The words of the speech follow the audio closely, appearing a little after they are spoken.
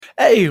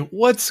Hey,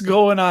 what's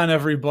going on,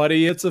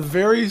 everybody? It's a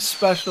very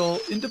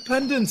special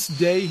Independence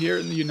Day here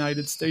in the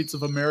United States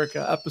of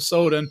America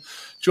episode, and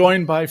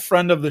joined by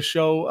friend of the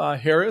show,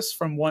 Harris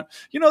from one.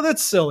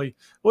 That's silly.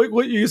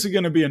 What is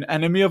going to be an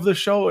enemy of the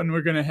show, and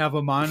we're going to have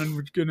him on, and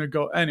we're going to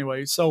go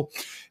anyway. So,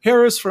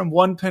 Harris from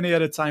One Penny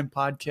at a Time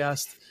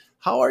podcast.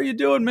 How are you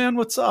doing, man?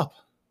 What's up?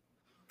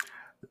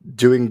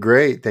 Doing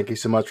great. Thank you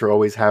so much for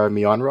always having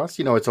me on, Russ.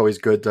 It's always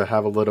good to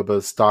have a little bit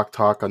of stock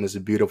talk on this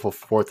beautiful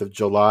 4th of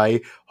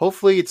July.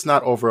 Hopefully it's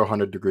not over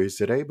 100 degrees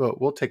today,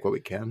 but we'll take what we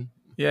can.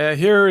 Yeah,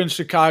 here in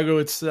Chicago,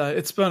 it's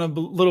been a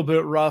little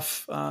bit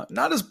rough.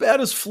 Not as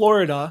bad as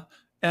Florida.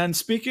 And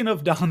speaking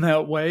of down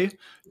that way,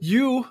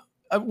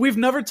 we've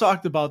never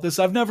talked about this.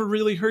 I've never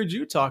really heard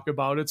you talk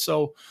about it.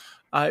 So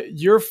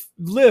you're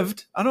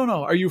lived. I don't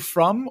know. Are you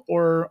from,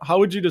 or how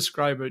would you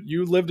describe it?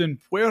 You lived in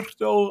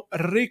Puerto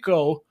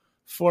Rico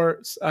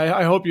for.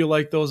 I hope you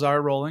like those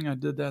R rolling. I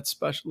did that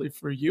specially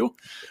for you.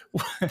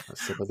 A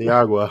sip of the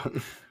agua.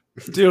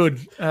 Dude,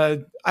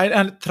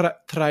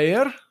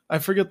 traer? I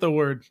forget the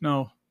word.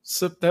 No,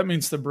 sip. That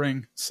means to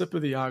bring. Sip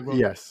of the agua.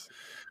 Yes.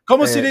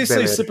 ¿Cómo se dice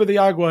Beber. sip of the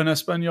agua en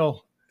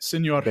español,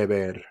 señor?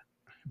 Beber.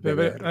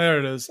 Beber. There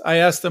it is. I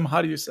asked them,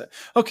 how do you say?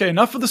 Okay,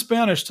 enough of the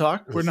Spanish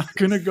talk. We're not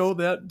going to go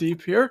that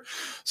deep here.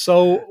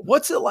 So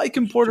what's it like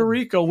in Puerto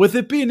Rico? With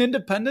it being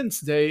Independence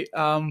Day,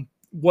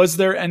 was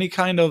there any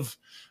kind of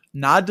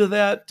nod to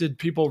that? Did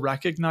people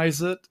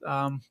recognize it?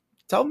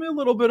 Tell me a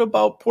little bit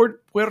about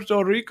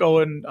Puerto Rico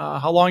and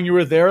how long you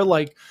were there.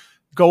 Like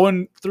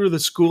going through the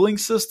schooling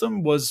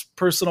system, was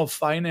personal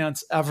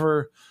finance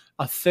ever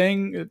a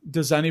thing?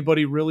 Does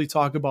anybody really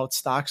talk about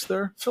stocks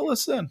there? Fill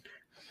us in.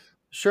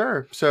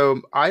 Sure.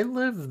 So I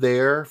lived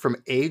there from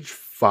age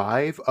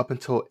 5 up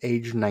until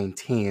age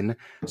 19.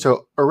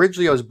 So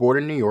originally I was born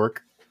in New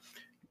York,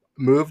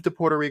 moved to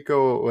Puerto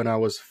Rico when I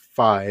was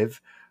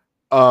 5.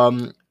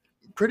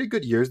 Pretty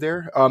good years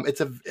there.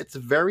 It's a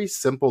very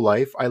simple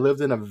life. I lived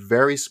in a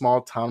very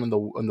small town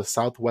on the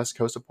southwest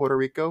coast of Puerto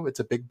Rico. It's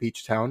a big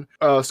beach town.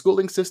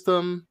 Schooling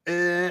system,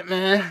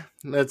 meh.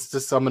 I'm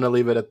gonna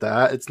leave it at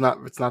that. It's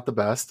not the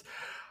best.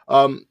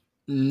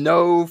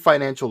 No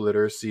financial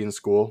literacy in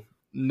school.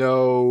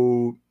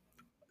 No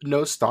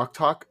stock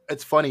talk.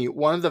 It's funny.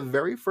 One of the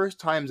very first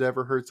times I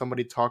ever heard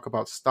somebody talk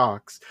about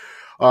stocks,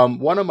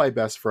 one of my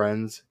best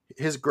friends,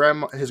 his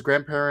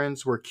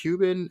grandparents were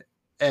Cuban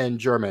and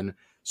German.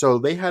 So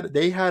they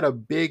had a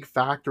big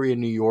factory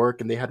in New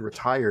York, and they had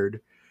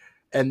retired.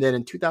 And then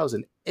in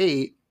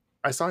 2008,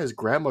 I saw his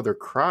grandmother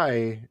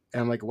cry,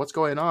 and I'm like, "What's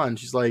going on?"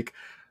 She's like,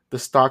 "The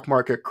stock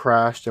market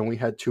crashed, and we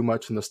had too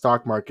much in the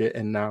stock market,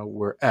 and now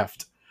we're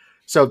effed."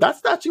 So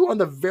that's actually one of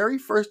the very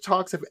first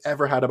talks I've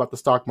ever had about the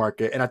stock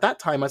market. And at that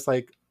time, I was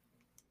like,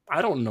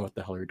 I don't know what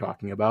the hell you're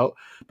talking about.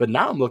 But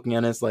now I'm looking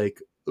at it, it's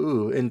like,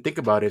 ooh, and think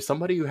about it.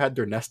 Somebody who had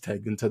their nest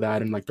egg into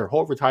that and like their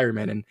whole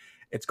retirement, and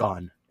it's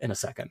gone in a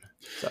second.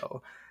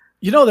 So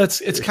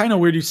it's kind of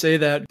weird you say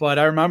that, but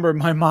I remember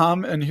my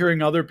mom and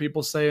hearing other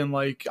people saying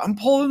like, I'm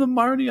pulling the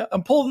money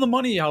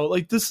out.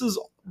 Like, this is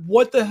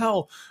what the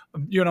hell,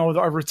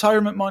 our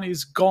retirement money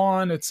is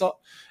gone.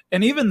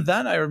 And even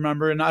then I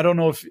remember, and I don't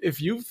know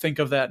if you think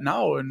of that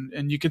now,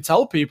 and you can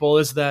tell people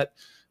is that,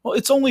 well,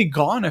 it's only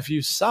gone if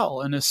you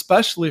sell. And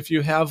especially if you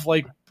have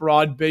like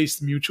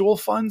broad-based mutual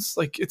funds,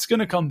 like it's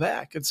going to come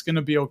back. It's going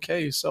to be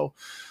okay. So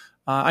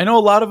I know a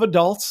lot of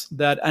adults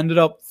that ended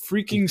up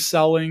freaking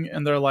selling,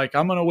 and they're like,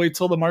 I'm going to wait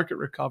till the market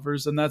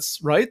recovers. And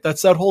that's right.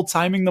 That's that whole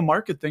timing the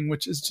market thing,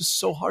 which is just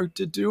so hard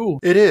to do.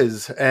 it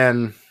is.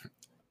 And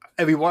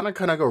if we want to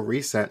kind of go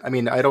recent, I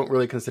mean, I don't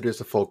really consider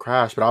this a full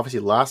crash, but obviously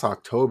last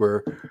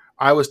October,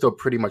 I was still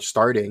pretty much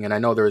starting. And I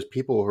know there was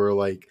people who were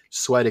like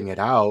sweating it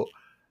out.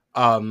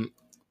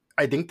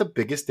 I think the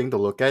biggest thing to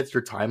look at is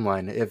your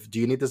timeline. Do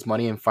you need this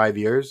money in 5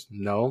 years?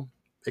 No,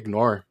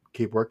 ignore.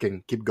 Keep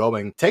working, keep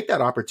going. Take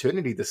that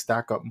opportunity to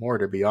stack up more,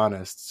 to be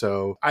honest.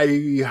 So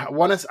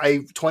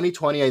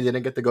 2020, I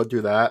didn't get to go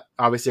through that.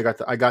 Obviously,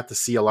 I got to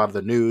see a lot of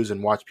the news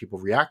and watch people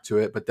react to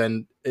it, but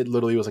then it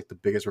literally was like the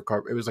biggest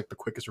recovery. It was like the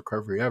quickest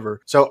recovery ever.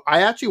 So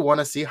I actually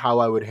want to see how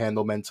I would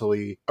handle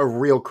mentally a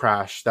real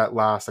crash that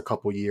lasts a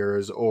couple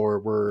years or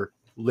were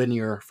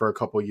linear for a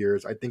couple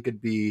years. I think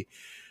it'd be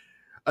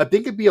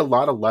a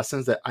lot of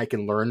lessons that I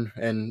can learn.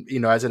 And,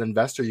 as an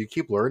investor, you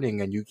keep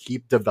learning and you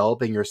keep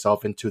developing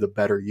yourself into the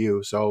better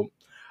you. So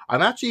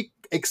I'm actually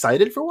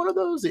excited for one of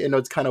those.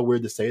 It's kind of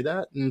weird to say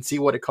that and see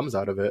what it comes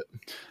out of it.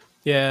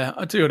 Yeah,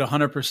 I do it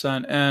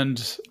 100%.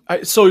 And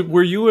so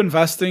were you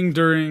investing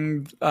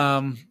during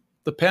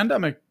the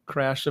pandemic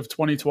crash of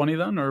 2020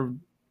 then, or?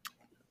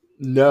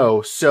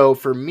 No. So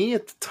for me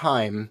at the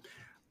time,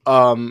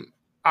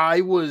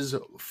 I was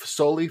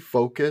solely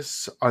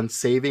focused on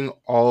saving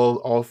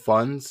all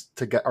funds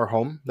to get our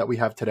home that we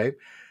have today,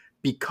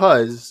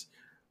 because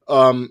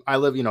I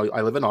live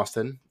in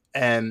Austin,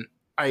 and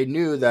I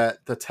knew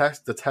that the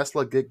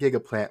Tesla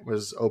Gigaplant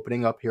was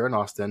opening up here in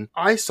Austin.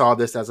 I saw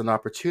this as an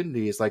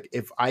opportunity. It's like,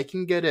 if I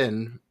can get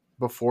in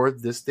before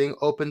this thing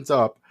opens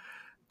up,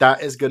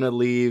 that is going to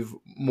leave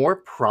more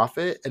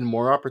profit and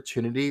more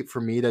opportunity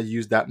for me to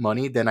use that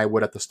money than I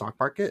would at the stock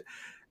market.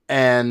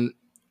 And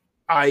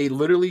I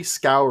literally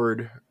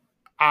scoured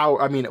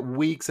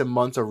weeks and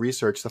months of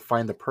research to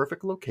find the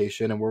perfect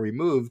location. And where we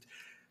moved,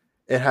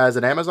 it has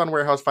an Amazon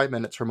warehouse 5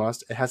 minutes from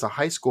us. It has a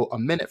high school a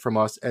minute from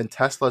us, and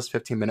Tesla's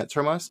 15 minutes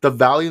from us. The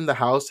value in the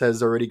house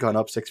has already gone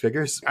up 6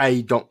 figures.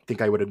 I don't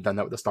think I would have done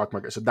that with the stock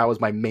market. So that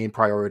was my main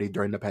priority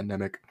during the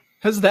pandemic.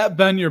 Has that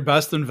been your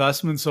best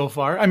investment so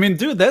far? I mean,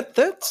 dude,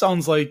 that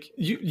sounds like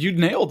you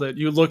nailed it.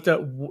 You looked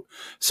at,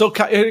 so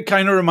it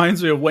kind of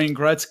reminds me of Wayne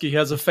Gretzky. He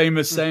has a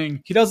famous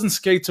saying, he doesn't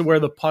skate to where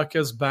the puck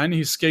has been,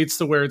 he skates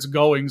to where it's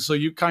going. So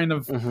you kind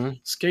of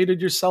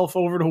skated yourself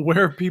over to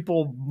where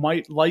people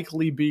might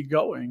likely be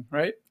going,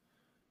 right?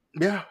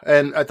 Yeah.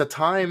 And at the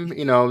time,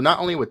 not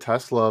only with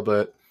Tesla,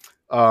 but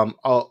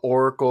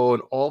Oracle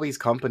and all these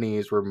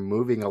companies were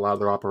moving a lot of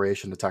their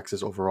operation to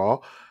Texas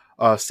overall.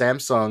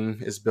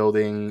 Samsung is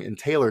building in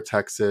Taylor,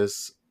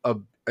 Texas, a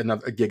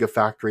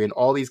gigafactory, and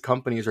all these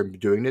companies are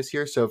doing this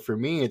here. So for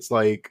me, it's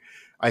like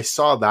I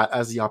saw that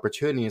as the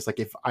opportunity. It's like,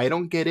 if I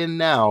don't get in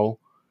now,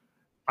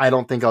 I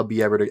don't think I'll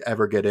be able to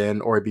ever get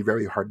in, or it'd be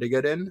very hard to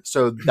get in.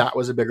 So that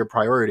was a bigger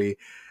priority.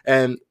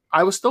 And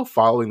I was still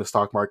following the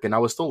stock market, and I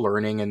was still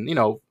learning and,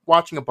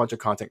 watching a bunch of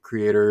content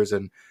creators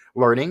and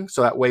learning.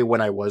 So that way,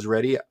 when I was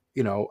ready,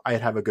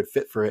 I'd have a good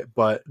fit for it.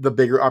 But the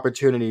bigger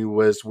opportunity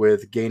was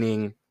with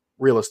gaining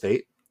real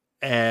estate.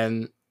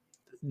 And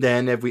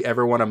then if we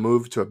ever want to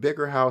move to a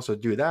bigger house or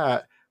do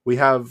that, we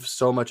have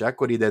so much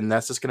equity, then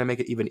that's just going to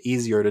make it even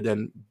easier to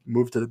then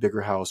move to the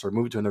bigger house or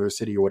move to another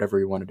city or whatever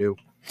you want to do.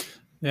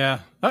 Yeah,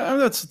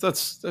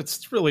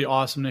 that's really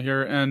awesome to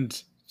hear.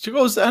 And to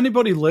goes to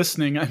anybody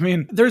listening, I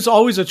mean, there's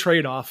always a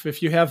trade-off.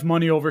 If you have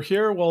money over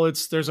here, well,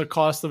 there's a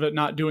cost of it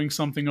not doing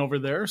something over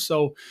there.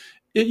 So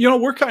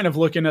we're kind of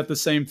looking at the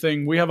same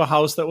thing. We have a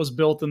house that was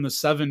built in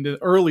the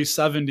early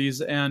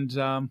 70s,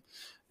 and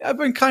I've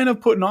been kind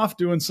of putting off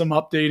doing some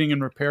updating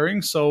and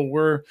repairing. So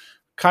we're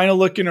kind of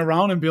looking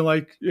around and be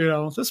like,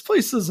 this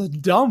place is a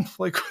dump.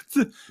 Like,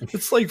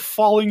 it's like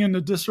falling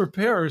into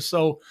disrepair.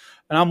 So,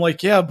 and I'm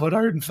like, yeah, but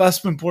our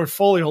investment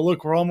portfolio,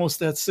 look, we're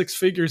almost at 6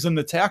 figures in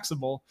the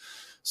taxable.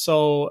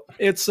 So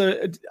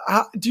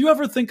do you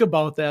ever think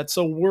about that?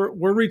 So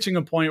we're reaching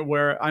a point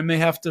where I may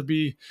have to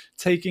be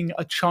taking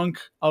a chunk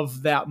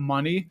of that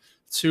money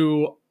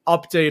to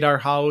update our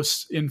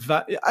house.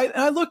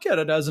 I look at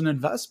it as an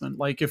investment.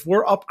 Like, if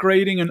we're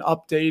upgrading and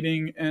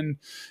updating and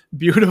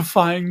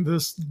beautifying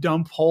this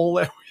dump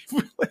hole,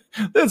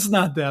 that's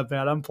not that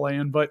bad. I'm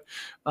playing, but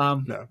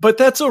No. But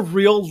that's a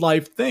real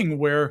life thing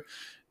where,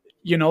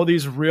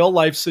 these real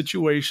life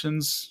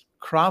situations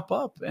crop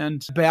up.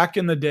 And back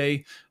in the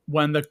day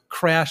when the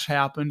crash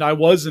happened, I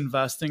was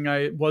investing.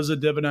 I was a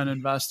dividend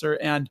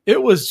investor, and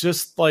it was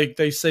just like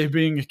they say,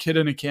 being a kid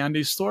in a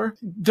candy store.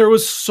 There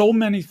was so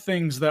many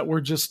things that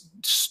were just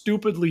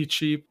stupidly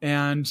cheap.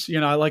 And,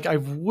 I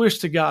wish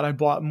to God I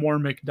bought more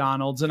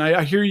McDonald's. And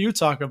I hear you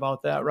talk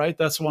about that, right?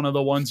 That's one of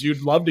the ones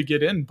you'd love to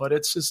get in, but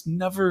it's just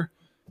never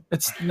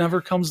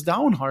comes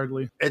down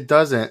hardly. It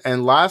doesn't.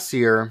 And last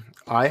year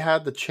I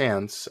had the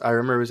chance. I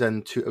remember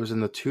it was in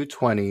the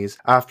 220s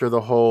after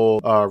the whole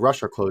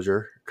Russia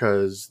closure,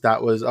 because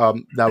that was a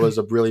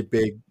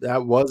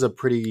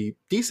pretty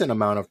decent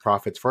amount of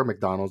profits for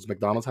McDonald's.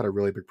 McDonald's had a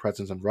really big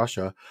presence in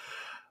Russia.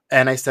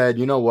 And I said,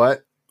 you know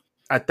what?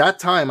 At that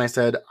time, I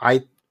said,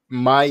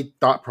 my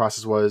thought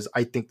process was,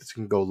 I think this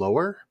can go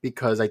lower,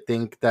 because I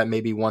think that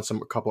maybe once a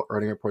couple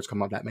earning reports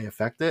come out, that may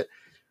affect it.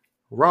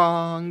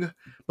 Wrong.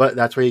 But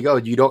that's where you go.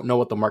 You don't know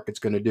what the market's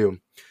going to do.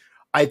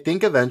 I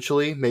think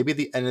eventually, maybe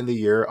the end of the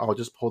year, I'll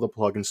just pull the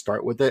plug and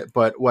start with it.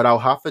 But what I'll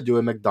have to do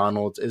in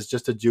McDonald's is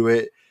just to do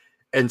it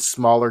in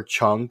smaller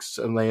chunks,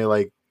 and maybe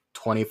like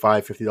 $25,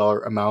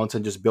 $50 amounts,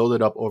 and just build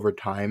it up over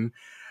time.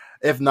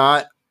 If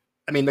not,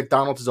 I mean,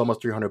 McDonald's is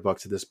almost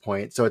 $300 at this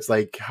point. So it's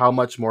like, how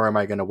much more am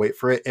I going to wait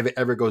for it? If it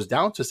ever goes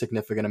down to a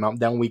significant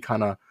amount, then we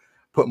kind of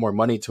put more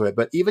money to it.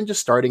 But even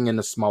just starting in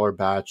a smaller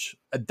batch,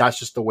 that's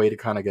just the way to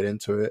kind of get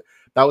into it.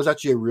 That was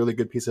actually a really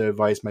good piece of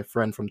advice my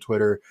friend from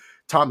Twitter,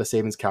 Tom, the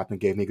savings captain,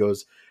 gave me. He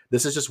goes,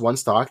 this is just one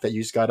stock that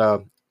you just got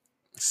to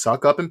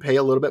suck up and pay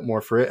a little bit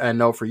more for it. And I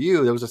know for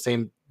you, there was the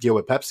same deal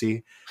with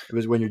Pepsi. It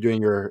was when you're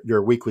doing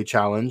your weekly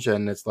challenge,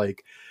 and it's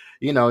like,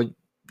 you're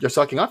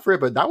sucking up for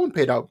it, but that one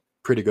paid out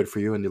pretty good for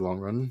you in the long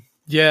run.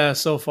 Yeah,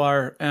 so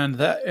far. And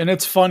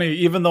it's funny,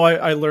 even though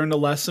I learned a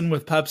lesson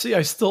with Pepsi,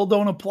 I still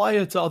don't apply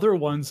it to other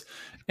ones.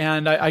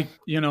 And I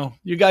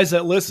you guys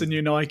that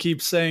listen, I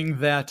keep saying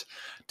that,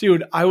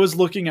 dude, I was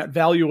looking at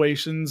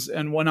valuations,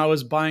 and when I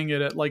was buying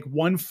it at like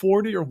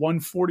 140 or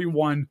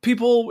 141,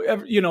 people,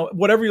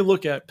 whatever you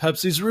look at,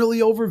 Pepsi's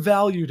really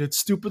overvalued. It's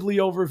stupidly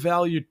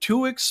overvalued,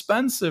 too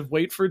expensive.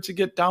 Wait for it to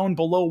get down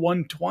below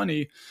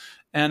 120.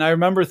 And I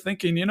remember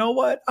thinking, you know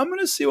what? I'm going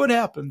to see what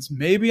happens.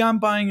 Maybe I'm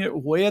buying it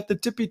way at the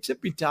tippy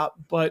top,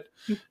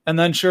 and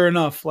then sure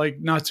enough, like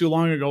not too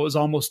long ago, it was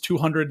almost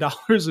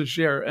 $200 a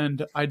share.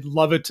 And I'd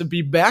love it to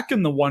be back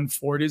in the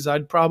 140s.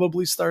 I'd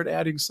probably start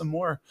adding some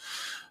more.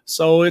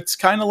 So it's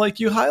kind of like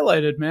you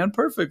highlighted, man,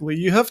 perfectly.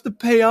 You have to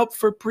pay up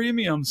for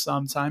premium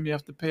sometime. You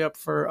have to pay up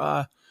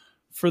for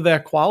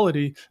that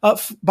quality.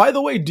 By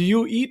the way, do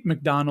you eat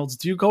McDonald's?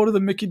 Do you go to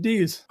the Mickey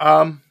D's?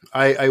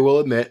 I will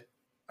admit,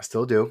 I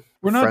still do.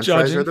 We're not French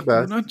judging. fries are the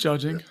best. We're not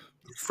judging.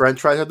 French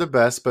fries are the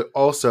best, but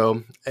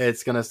also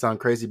it's gonna sound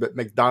crazy, but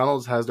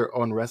McDonald's has their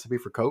own recipe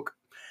for Coke,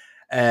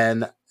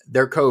 and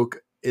their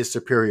Coke is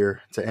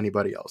superior to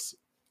anybody else.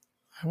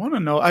 I want to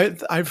know.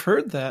 I've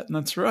heard that, and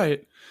that's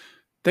right.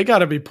 They got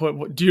to be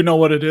put. Do you know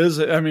what it is?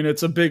 I mean,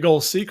 it's a big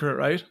old secret,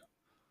 right?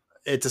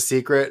 It's a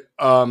secret.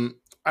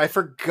 I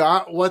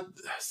forgot what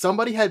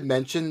somebody had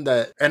mentioned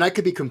that, and I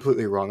could be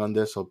completely wrong on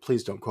this, so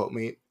please don't quote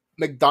me.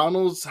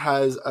 McDonald's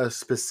has a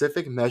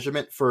specific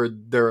measurement for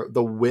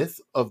the width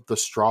of the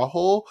straw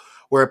hole,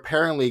 where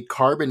apparently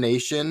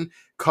carbonation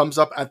comes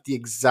up at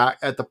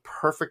the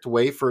perfect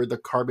way for the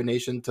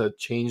carbonation to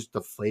change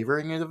the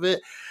flavoring of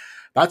it.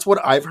 That's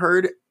what I've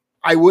heard.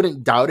 I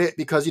wouldn't doubt it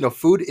because,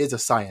 food is a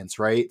science,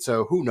 right?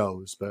 So who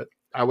knows, but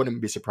I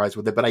wouldn't be surprised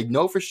with it. But I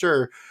know for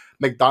sure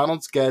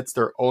McDonald's gets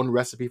their own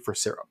recipe for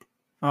syrup.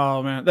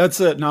 Oh man, that's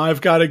it. Now I've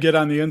got to get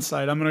on the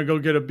inside. I'm going to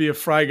go be a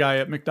fry guy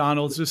at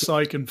McDonald's just so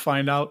I can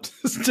find out,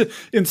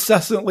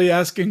 incessantly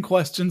asking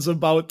questions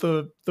about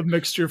the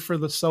mixture for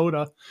the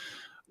soda.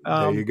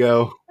 There you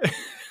go.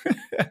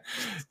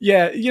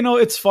 Yeah.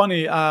 It's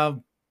funny.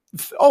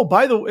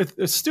 By the way,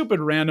 stupid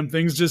random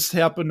things just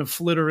happen to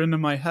flitter into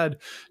my head.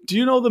 Do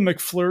you know the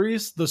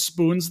McFlurries, the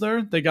spoons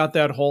there? They got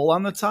that hole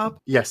on the top.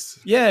 Yes.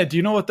 Yeah. Do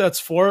you know what that's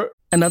for?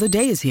 Another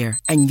day is here,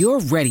 and you're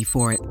ready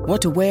for it.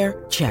 What to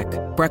wear? Check.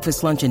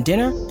 Breakfast, lunch, and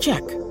dinner?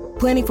 Check.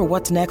 Planning for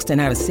what's next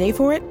and how to save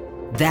for it?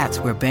 That's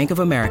where Bank of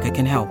America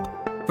can help.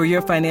 For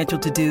your financial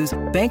to-dos,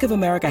 Bank of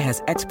America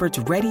has experts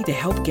ready to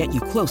help get you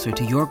closer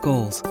to your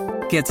goals.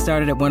 Get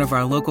started at one of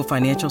our local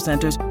financial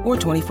centers or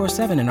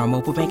 24/7 in our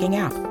mobile banking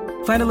app.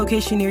 Find a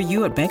location near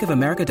you at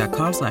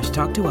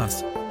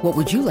bankofamerica.com/talktous. What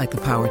would you like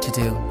the power to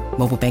do?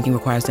 Mobile banking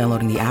requires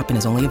downloading the app and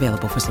is only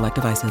available for select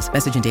devices.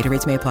 Message and data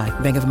rates may apply.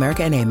 Bank of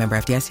America NA, member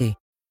FDIC.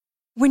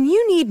 When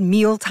you need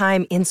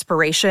mealtime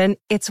inspiration,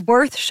 it's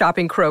worth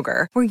shopping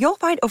Kroger, where you'll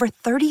find over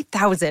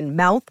 30,000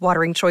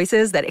 mouth-watering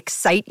choices that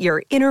excite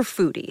your inner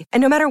foodie. And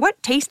no matter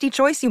what tasty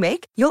choice you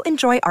make, you'll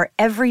enjoy our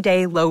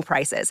everyday low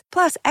prices,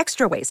 plus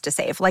extra ways to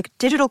save, like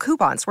digital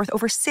coupons worth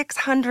over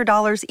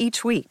 $600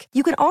 each week.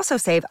 You can also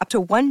save up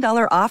to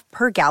 $1 off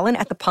per gallon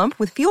at the pump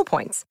with fuel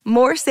points.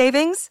 More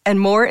savings and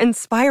more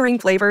inspiring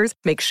flavors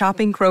make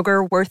shopping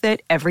Kroger worth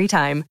it every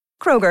time.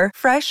 Kroger,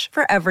 fresh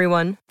for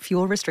everyone.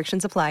 Fuel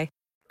restrictions apply.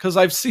 Because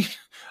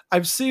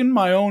I've seen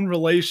my own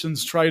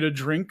relations try to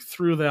drink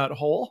through that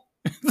hole.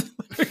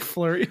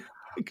 McFlurry.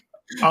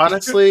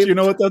 Honestly, do you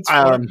know what that's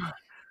for?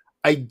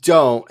 I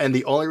don't, and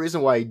the only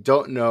reason why I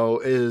don't know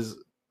is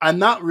I'm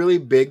not really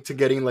big to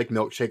getting like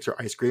milkshakes or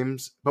ice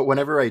creams, but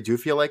whenever I do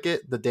feel like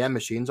it, the damn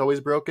machine's always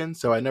broken,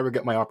 so I never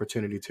get my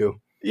opportunity to.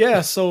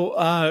 Yeah,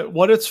 so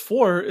what it's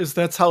for is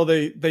that's how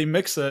they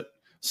mix it.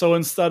 So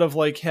instead of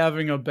like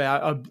having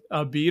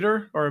a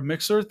beater or a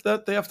mixer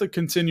that they have to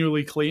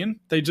continually clean,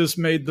 they just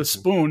made the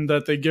spoon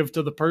that they give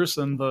to the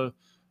person.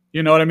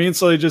 You know what I mean?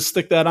 So they just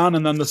stick that on,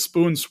 and then the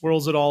spoon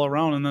swirls it all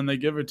around, and then they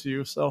give it to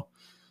you. So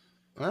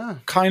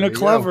kind of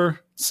clever.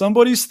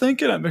 Somebody's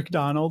thinking at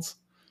McDonald's.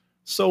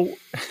 So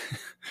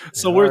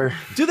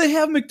do they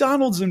have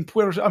McDonald's in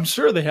Puerto? I'm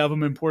sure they have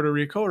them in Puerto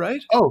Rico,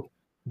 right? Oh,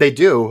 they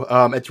do.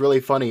 It's really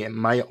funny. In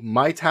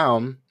my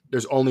town,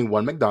 there's only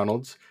one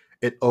McDonald's.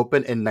 It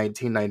opened in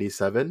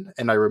 1997,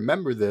 and I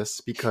remember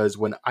this because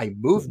when I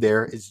moved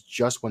there, it's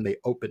just when they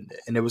opened it,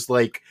 and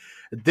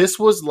this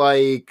was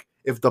like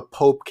if the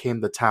Pope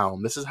came to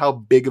town. This is how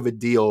big of a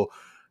deal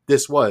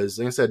this was.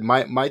 Like I said,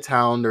 my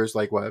town, there's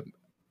like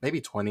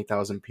maybe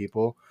 20,000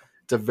 people.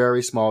 It's a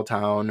very small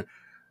town.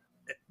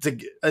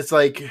 It's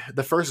like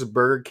the first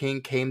Burger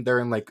King came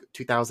there in like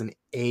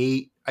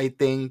 2008, I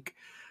think.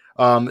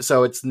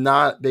 So it's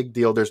not a big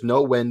deal. There's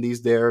no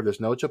Wendy's there. There's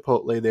no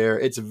Chipotle there.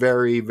 It's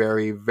very,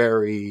 very,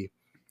 very,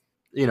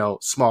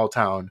 small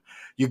town.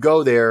 You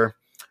go there,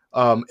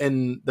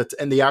 in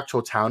the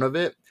actual town of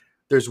it,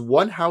 there's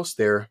one house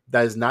there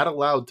that is not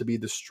allowed to be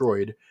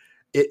destroyed.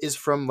 It is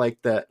from like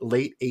the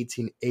late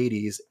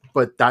 1880s,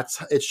 but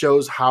it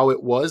shows how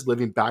it was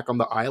living back on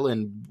the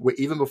island,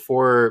 even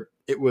before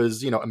it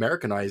was,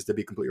 Americanized to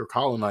be completely, or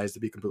colonized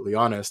to be completely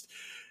honest.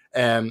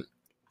 And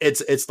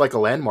it's like a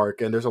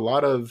landmark, and there's a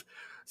lot of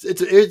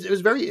it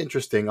was very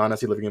interesting,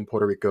 honestly, living in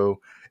Puerto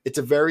Rico. It's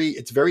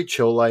very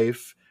chill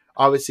life.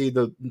 Obviously,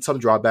 some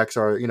drawbacks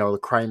are, the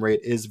crime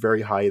rate is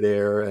very high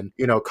there, and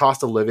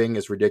cost of living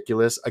is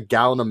ridiculous. A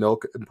gallon of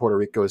milk in Puerto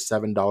Rico is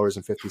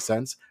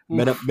 $7.50.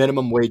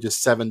 Minimum wage is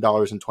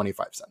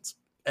 $7.25,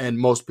 and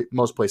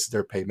most places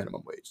there pay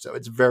minimum wage, so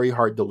it's very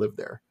hard to live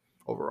there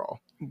overall.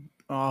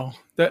 Oh,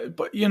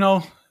 but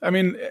I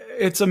mean,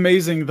 it's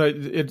amazing that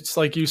it's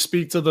like you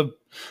speak to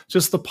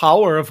just the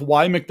power of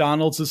why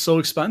McDonald's is so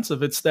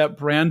expensive. It's that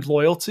brand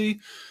loyalty.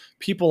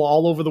 People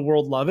all over the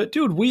world love it.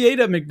 Dude, we ate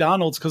at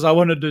McDonald's because I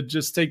wanted to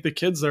just take the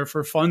kids there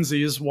for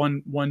funsies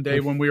one day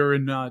when we were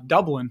in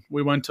Dublin.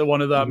 We went to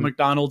one of the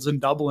McDonald's in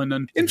Dublin.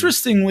 And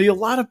interestingly, a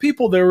lot of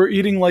people there were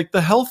eating like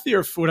the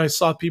healthier food. I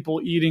saw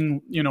people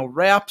eating,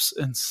 wraps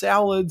and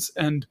salads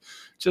and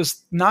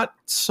just not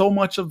so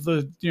much of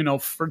the,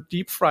 for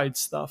deep fried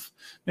stuff.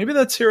 Maybe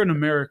that's here in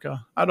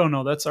America. I don't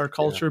know. That's our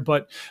culture. Yeah.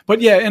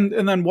 But yeah.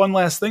 And then one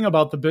last thing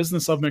about the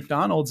business of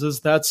McDonald's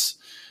is that's,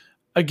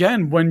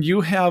 again, when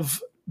you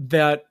have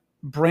that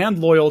brand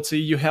loyalty,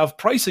 you have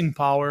pricing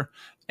power,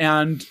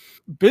 and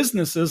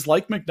businesses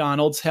like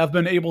McDonald's have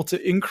been able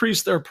to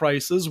increase their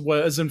prices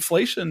as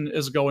inflation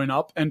is going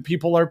up and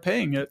people are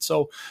paying it.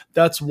 So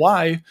that's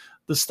why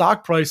the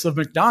stock price of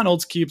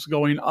McDonald's keeps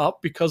going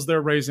up, because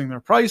they're raising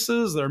their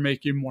prices, they're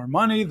making more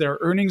money, their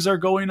earnings are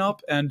going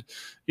up. And,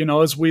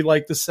 as we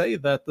like to say,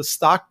 that the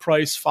stock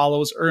price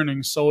follows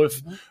earnings. So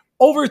if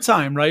over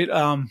time, right,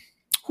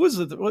 who is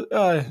it?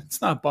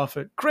 It's not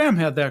Buffett. Graham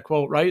had that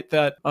quote, right?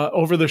 That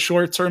over the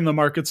short term, the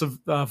market's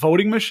a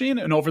voting machine,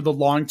 and over the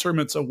long term,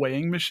 it's a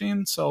weighing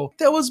machine. So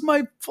that was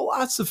my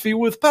philosophy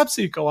with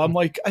PepsiCo. I'm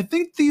like, I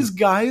think these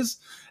guys,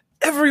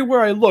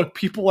 everywhere I look,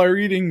 people are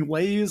eating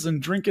Lay's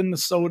and drinking the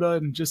soda,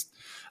 and just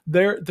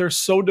they're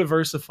so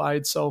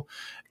diversified. So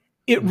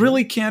it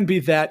really can be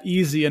that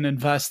easy in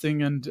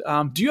investing. And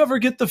do you ever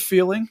get the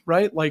feeling,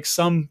 right? Like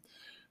some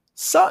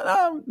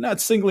not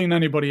singling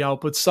anybody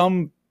out, but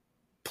some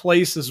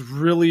places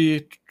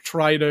really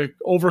try to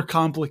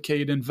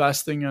overcomplicate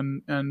investing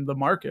in the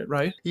market,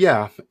 right?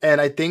 Yeah.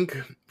 And I think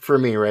for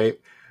me, right,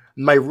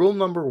 my rule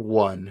number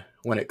one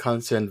when it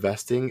comes to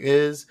investing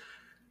is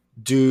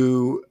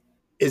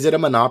it a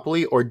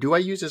monopoly, or do I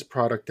use this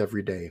product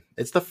every day?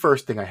 It's the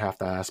first thing I have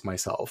to ask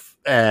myself.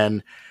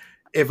 And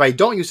if I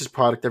don't use this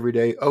product every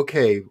day,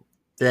 okay,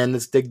 then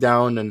let's dig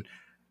down and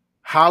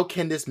how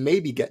can this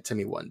maybe get to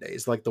me one day?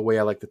 It's like the way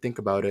I like to think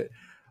about it.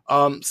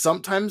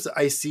 Sometimes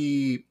I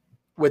see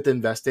with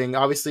investing,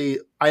 obviously,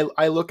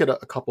 I look at a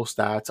couple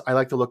stats. I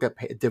like to look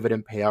at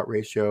dividend payout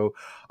ratio.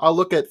 I'll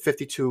look at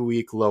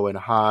 52-week low and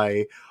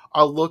high.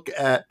 I'll look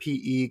at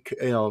PE,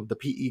 the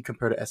PE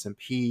compared to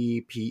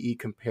S&P, PE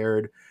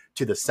compared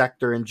to the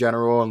sector in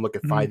general, and look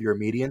at 5-year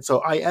median.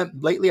 So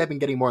lately I've been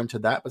getting more into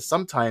that. But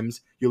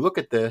sometimes you look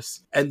at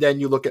this, and then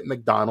you look at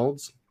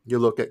McDonald's, you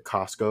look at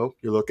Costco,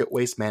 you look at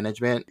Waste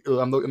Management.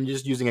 I'm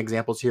just using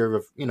examples here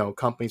of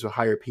companies with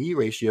higher PE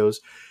ratios.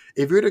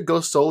 If you're to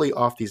go solely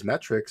off these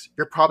metrics,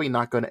 you're probably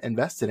not going to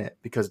invest in it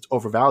because it's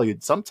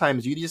overvalued.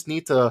 Sometimes you just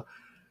need to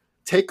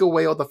take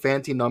away all the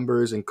fancy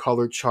numbers and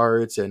color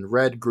charts and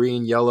red,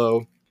 green,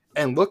 yellow,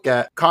 and look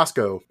at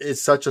Costco.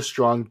 It's such a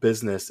strong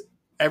business.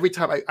 Every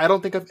time, I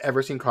don't think I've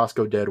ever seen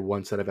Costco dead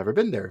once that I've ever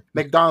been there.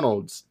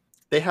 McDonald's,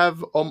 they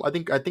have, I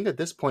think at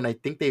this point, I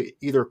think they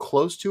either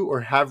close to or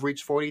have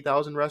reached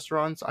 40,000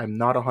 restaurants. I'm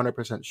not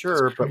 100%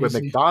 sure, but with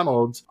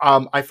McDonald's,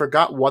 I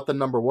forgot what the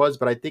number was,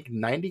 but I think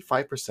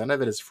 95%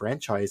 of it is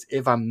franchise,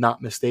 if I'm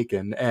not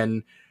mistaken.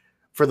 And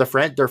for their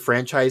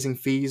franchising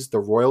fees, the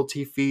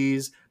royalty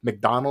fees,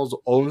 McDonald's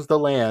owns the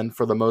land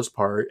for the most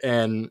part,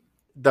 and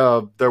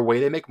their way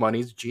they make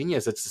money is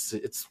genius. It's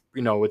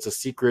a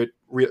secret,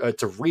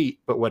 it's a REIT,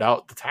 but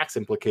without the tax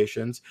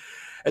implications.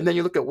 And then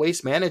you look at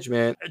Waste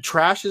Management,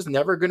 trash is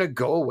never going to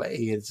go away.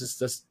 It's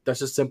just that's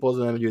just simple as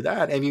them to do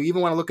that. And you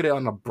even want to look at it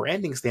on a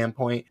branding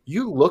standpoint.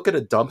 You look at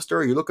a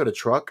dumpster, you look at a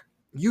truck,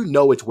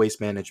 it's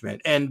Waste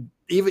Management. And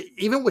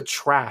even with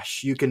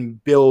trash, you can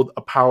build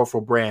a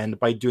powerful brand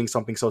by doing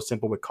something so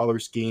simple with color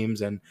schemes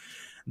and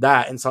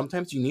that. And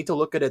sometimes you need to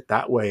look at it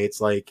that way.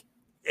 It's like,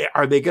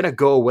 are they going to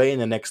go away in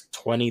the next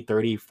 20,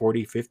 30,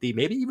 40, 50,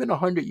 maybe even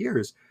 100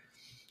 years?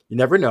 You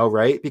never know,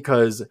 right?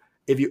 Because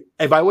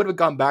if I would have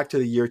gone back to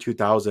the year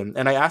 2000,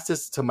 and I asked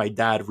this to my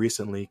dad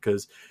recently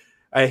because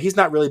he's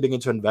not really big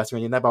into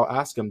investment, and I'll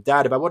ask him,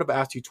 Dad, if I would have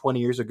asked you 20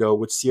 years ago,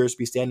 would Sears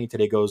be standing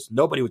today? He goes,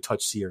 nobody would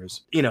touch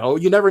Sears. You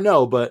never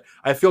know, but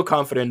I feel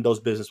confident those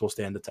businesses will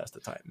stand the test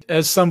of time.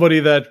 As somebody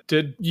that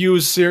did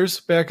use Sears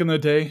back in the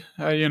day,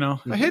 I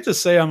hate to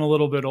say I'm a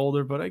little bit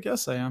older, but I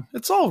guess I am.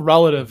 It's all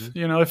relative.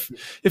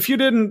 If you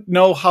didn't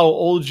know how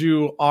old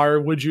you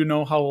are, would you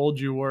know how old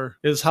you were,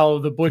 is how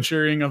the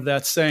butchering of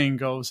that saying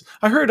goes.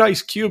 I heard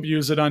Ice Cube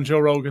use it on Joe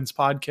Rogan's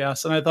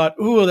podcast, and I thought,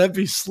 ooh, that'd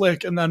be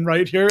slick. And then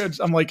right here,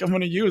 I'm like, I'm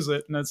going to use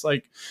it, and it's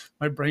like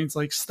my brain's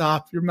like,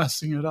 stop, you're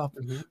messing it up.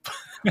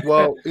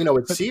 Well,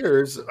 with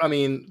Sears, I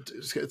mean,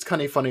 it's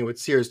kind of funny with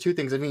Sears, two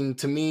things. I mean,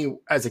 to me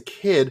as a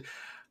kid,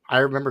 I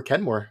remember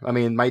Kenmore. I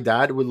mean, my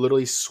dad would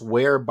literally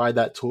swear by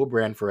that tool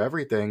brand for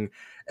everything.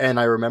 And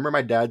I remember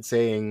my dad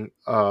saying,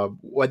 I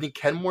think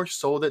Kenmore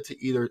sold it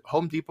to either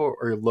Home Depot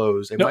or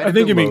Lowe's. No, I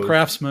think you mean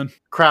Craftsman.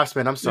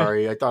 Craftsman, I'm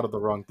sorry. Yeah. I thought of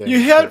the wrong thing.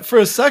 You had, for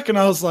a second,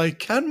 I was like,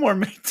 Kenmore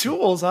made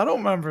tools. I don't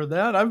remember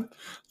that. I've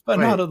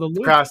been out of the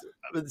loop.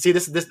 See,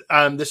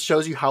 this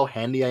shows you how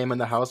handy I am in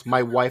the house.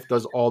 My wife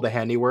does all the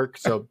handiwork,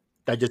 so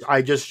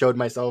I just showed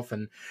myself,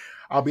 and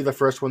I'll be the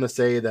first one to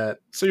say that.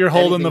 So you're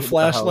holding the anything with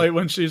flashlight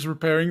when she's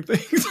repairing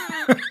things?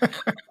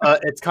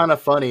 It's kind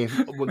of funny.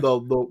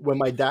 When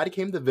my dad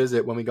came to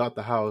visit, when we got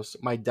the house,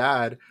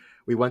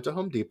 we went to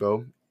Home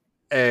Depot,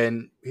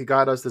 and he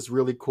got us this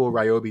really cool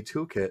Ryobi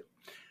toolkit.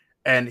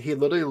 And he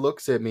literally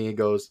looks at me and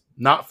goes,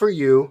 "Not for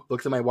you."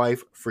 Looks at my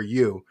wife, "For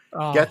you."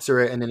 Oh. Gets her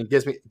it, and then he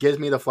gives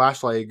me the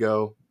flashlight and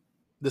go,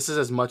 "This is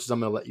as much as I'm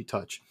going to let you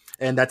touch."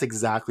 And that's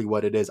exactly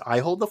what it is. I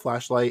hold the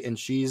flashlight, and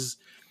she's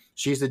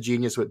a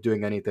genius with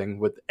doing anything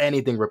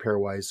repair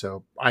wise.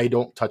 So I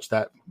don't touch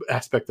that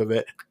aspect of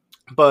it.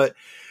 But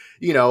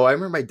I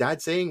remember my dad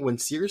saying when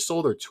Sears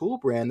sold their tool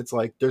brand, it's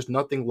like there's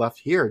nothing left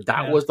here.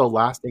 That was the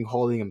last thing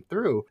holding him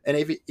through. And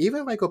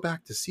even if I go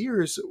back to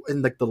Sears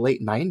in like the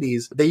late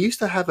 90s, they used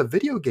to have a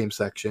video game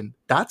section.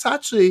 That's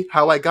actually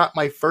how I got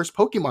my first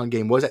Pokemon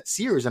game, was at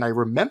Sears. And I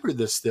remember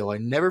this still. I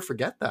never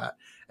forget that.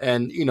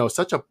 And,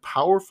 such a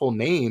powerful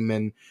name.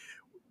 And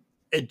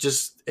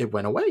it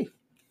went away.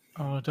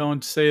 Oh,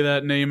 don't say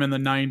that name in the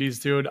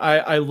 90s, dude.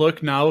 I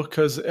look now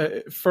because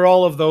for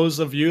all of those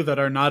of you that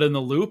are not in the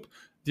loop,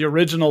 the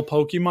original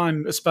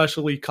Pokemon,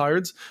 especially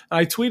cards,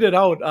 I tweeted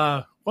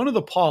out one of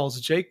the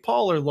Pauls, Jake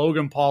Paul or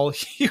Logan Paul,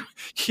 he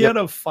had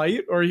a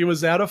fight, or he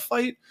was at a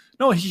fight.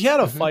 No, he had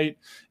a fight,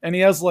 and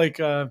he has like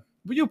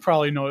you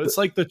probably know it. It's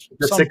like the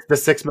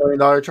 $6 million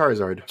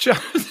Charizard.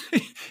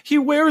 He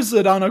wears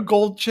it on a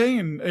gold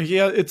chain.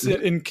 It's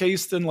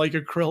encased in like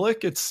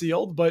acrylic. It's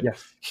sealed, but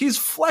he's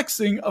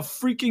flexing a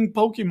freaking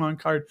Pokemon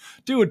card,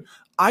 dude.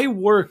 I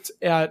worked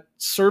at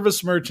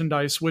Service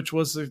Merchandise, which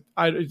was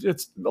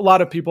it's a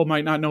lot of people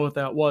might not know what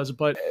that was,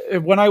 but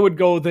when I would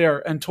go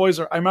there and Toys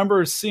R, I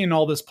remember seeing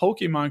all this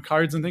Pokemon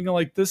cards and thinking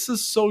like, this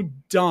is so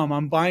dumb.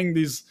 I'm buying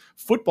these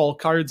football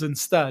cards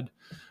instead.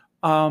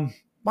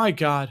 My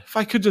God, if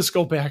I could just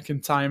go back in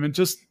time and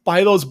just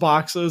buy those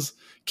boxes,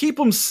 keep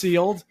them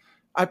sealed,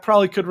 I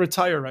probably could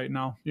retire right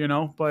now,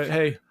 but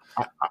hey.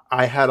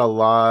 I had a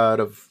lot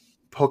of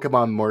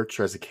Pokemon merch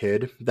as a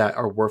kid that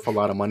are worth a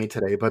lot of money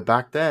today, but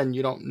back then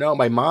you don't know.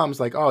 My mom's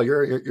like, "Oh,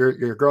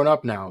 you're grown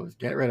up now.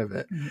 Get rid of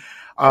it."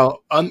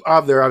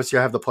 There, obviously,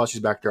 I have the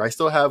plushies back there. I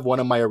still have one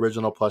of my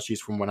original plushies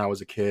from when I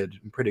was a kid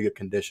in pretty good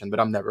condition,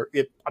 but I'm never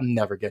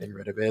getting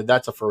rid of it.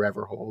 That's a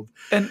forever hold.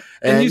 And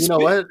you know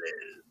what?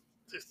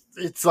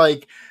 It's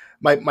like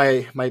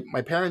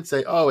my parents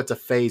say, "Oh, it's a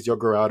phase. You'll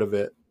grow out of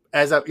it."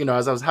 As I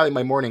was having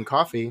my morning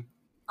coffee,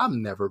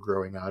 I'm never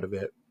growing out of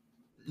it.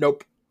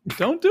 Nope.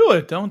 Don't do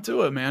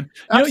it, man.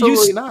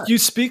 Absolutely not. You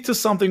speak to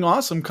something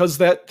awesome, because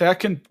that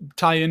can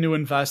tie into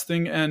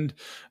investing, and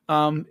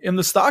in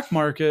the stock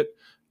market,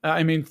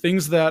 I mean,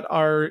 things that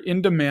are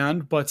in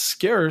demand but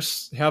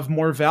scarce have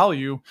more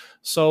value.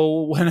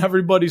 So when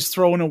everybody's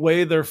throwing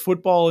away their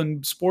football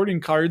and sporting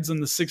cards in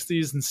the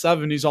 60s and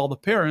 70s, all the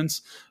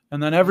parents,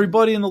 and then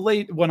everybody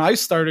when I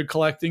started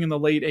collecting in the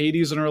late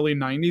 80s and early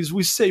 90s,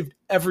 we saved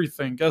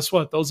everything. Guess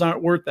what? Those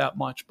aren't worth that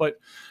much. But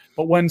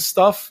when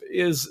stuff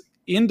is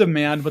in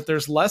demand, but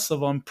there's less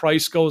of them,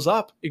 price goes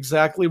up.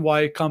 Exactly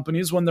why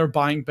companies, when they're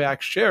buying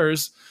back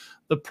shares,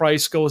 the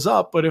price goes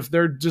up. But if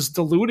they're just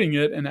diluting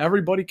it and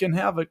everybody can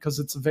have it because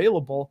it's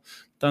available,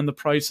 then the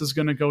price is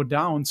going to go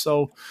down.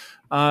 So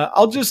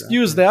I'll just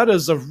use that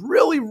as a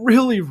really,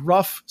 really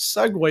rough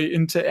segue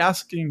into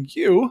asking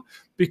you,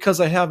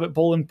 because I have it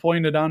bullet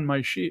pointed on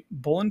my sheet.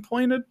 Bullet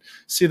pointed?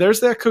 See,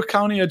 there's that Cook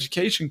County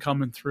education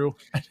coming through.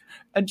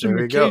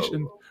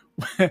 Education.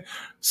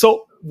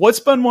 So what's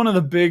been one of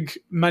the big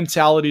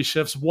mentality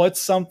shifts? What's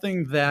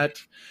something that,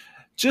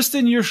 just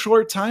in your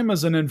short time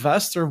as an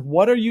investor,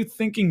 what are you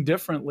thinking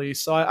differently?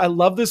 So I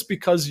love this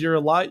because you're a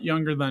lot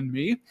younger than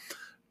me,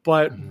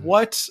 but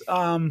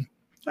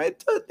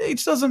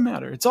age doesn't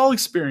matter. It's all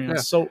experience.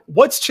 Yeah. So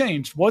what's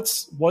changed?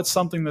 What's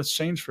something that's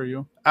changed for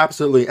you?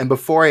 Absolutely. And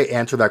before I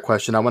answer that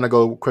question, I want to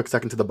go a quick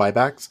second to the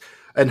buybacks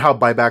and how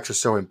buybacks are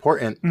so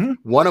important.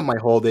 Mm-hmm. One of my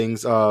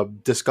holdings,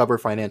 Discover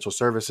Financial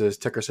Services,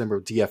 ticker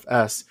symbol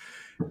DFS,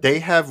 they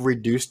have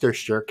reduced their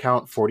share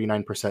count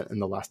 49% in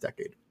the last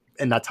decade.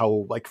 And that's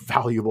how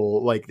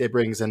valuable it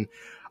brings. And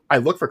I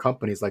look for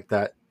companies like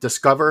that.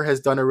 Discover has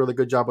done a really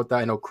good job with that.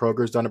 I know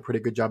Kroger's done a pretty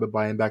good job at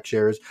buying back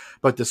shares.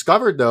 But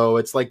Discover, though,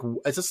 it's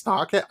a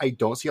stock that I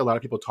don't see a lot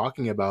of people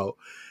talking about.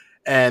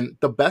 And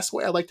the best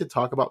way I like to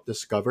talk about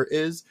Discover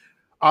is,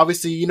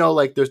 obviously,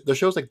 there's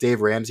shows like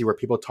Dave Ramsey where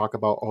people talk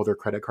about all their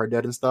credit card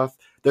debt and stuff.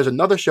 There's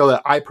another show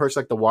that I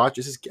personally like to watch.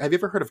 Have you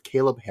ever heard of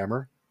Caleb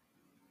Hammer?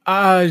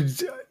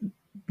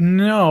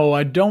 No,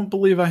 I don't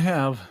believe I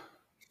have.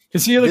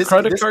 Is he the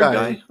credit card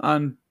guy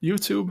on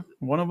YouTube?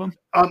 One of them?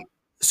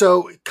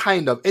 So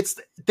kind of.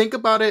 Think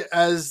about it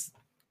as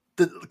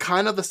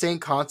the same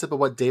concept of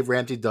what Dave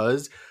Ramsey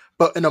does,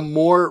 but in a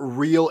more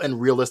real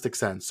and realistic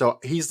sense. So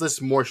he's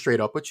just more straight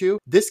up with you.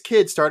 This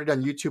kid started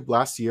on YouTube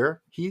last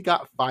year. He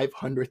got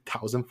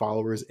 500,000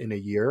 followers in a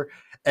year.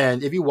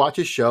 And if you watch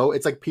his show,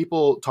 it's like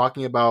people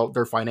talking about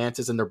their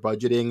finances and their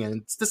budgeting.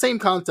 And it's the same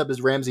concept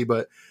as Ramsey,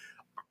 but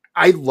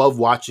I love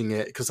watching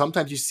it because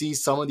sometimes you see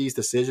some of these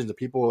decisions of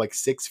people with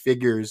 6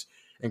 figures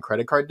in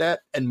credit card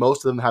debt, and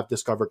most of them have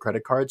Discover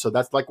credit cards. So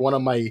that's like one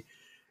of my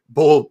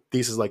bold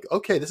thesis, like,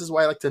 okay, this is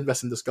why I like to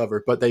invest in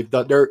Discover. But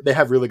they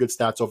have really good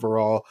stats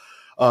overall.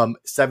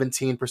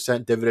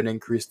 17% dividend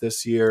increase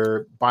this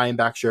year, buying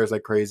back shares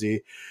like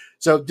crazy.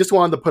 So just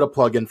wanted to put a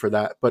plug in for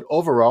that. But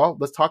overall,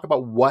 let's talk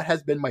about what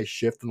has been my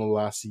shift in the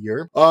last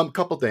year.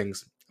 Couple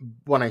things.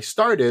 When I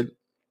started,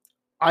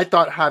 I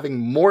thought having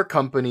more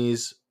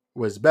companies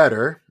was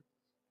better.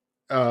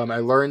 I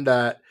learned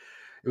that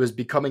it was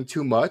becoming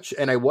too much,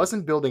 and I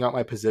wasn't building out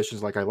my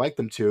positions like I like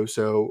them to.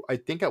 So I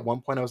think at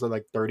one point I was at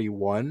like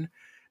 31.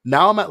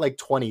 Now I'm at like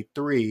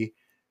 23.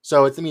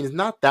 So it's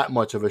not that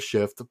much of a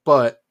shift,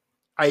 but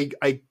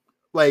I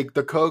like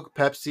the Coke,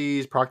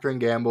 Pepsi's, Procter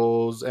and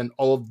Gamble's, and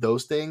all of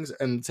those things,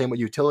 and same with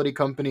utility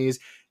companies,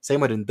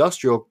 same with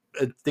industrial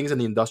things in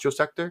the industrial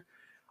sector.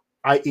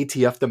 I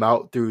ETF them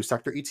out through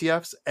sector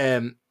ETFs,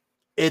 and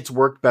it's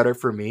worked better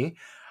for me.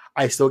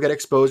 I still get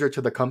exposure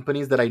to the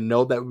companies that I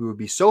know that would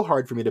be so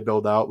hard for me to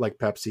build out, like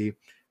Pepsi,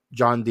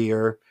 John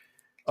Deere,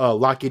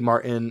 Lockheed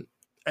Martin,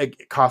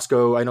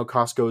 Costco. I know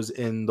Costco's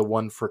in the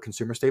one for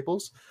consumer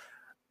staples.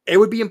 It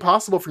would be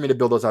impossible for me to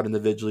build those out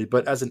individually,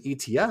 but as an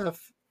ETF,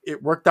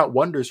 it worked out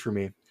wonders for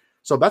me.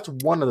 So that's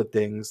one of the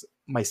things.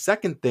 My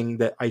second thing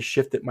that I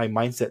shifted my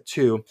mindset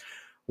to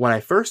when I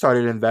first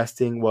started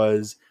investing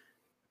was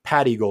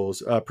PADI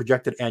goals,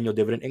 projected annual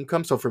dividend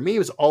income. So for me, it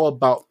was all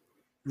about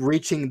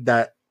reaching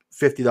that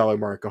 $50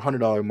 mark,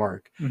 $100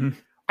 mark. Mm-hmm.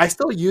 I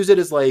still use it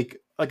as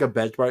like a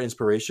benchmark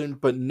inspiration,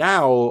 but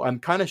now I'm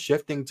kind of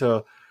shifting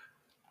to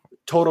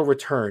total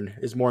return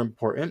is more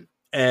important,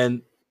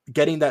 and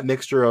getting that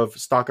mixture of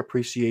stock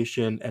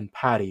appreciation and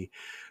PADI.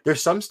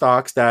 There's some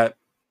stocks that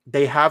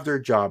they have their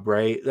job,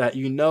 right? That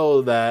you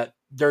know that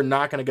they're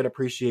not going to get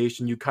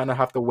appreciation. You kind of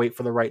have to wait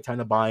for the right time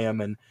to buy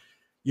them, and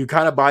you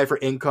kind of buy for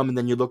income, and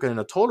then you look at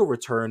a total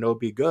return, it'll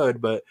be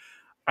good. But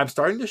I'm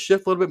starting to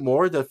shift a little bit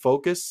more to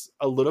focus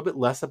a little bit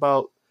less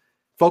about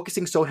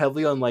focusing so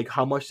heavily on like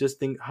how much this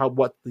thing,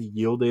 what the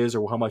yield is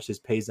or how much this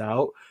pays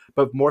out,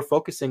 but more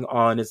focusing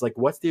on is like,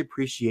 what's the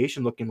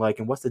appreciation looking like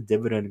and what's the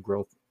dividend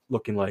growth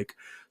looking like?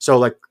 So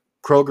like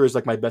Kroger is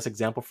like my best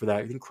example for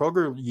that. I think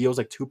Kroger yields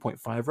like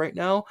 2.5 right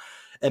now.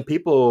 And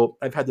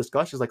I've had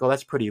discussions like, oh,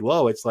 that's pretty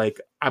low. It's like,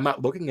 I'm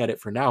not looking at it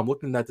for now. I'm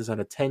looking at this on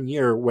a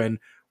 10-year when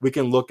we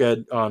can look at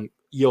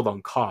yield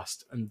on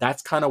cost. And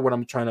that's kind of what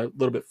I'm trying to a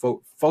little bit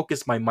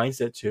focus my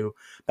mindset to.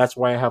 That's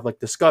why I have like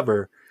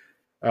Discover.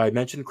 I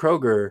mentioned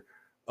Kroger.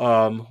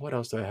 What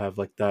else do I have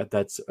like that?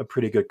 That's a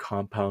pretty good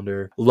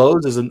compounder.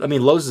 Lowe's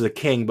is a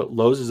king, but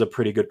Lowe's is a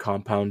pretty good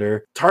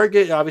compounder.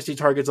 Target's a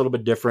little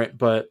bit different,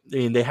 but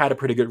they had a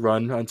pretty good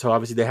run until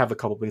obviously they have a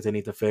couple things they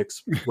need to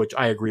fix, which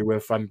I agree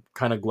with. I'm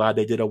kind of glad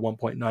they did a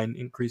 1.9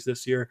 increase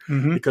this year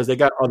because they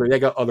got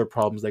other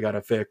problems they got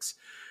to fix.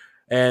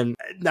 And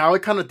now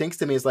it kind of thinks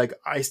to me is like,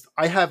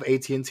 I have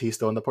AT&T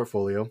still in the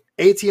portfolio.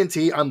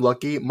 AT&T, I'm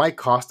lucky. My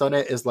cost on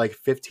it is like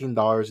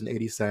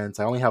 $15.80.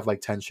 I only have like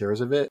 10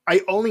 shares of it.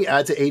 I only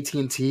add to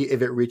AT&T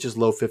if it reaches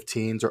low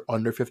 15s or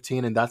under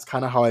 15. And that's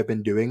kind of how I've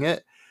been doing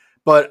it.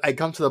 But I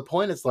come to the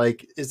point, it's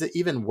like, is it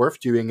even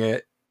worth doing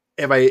it?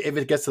 If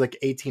it gets to like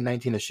 18,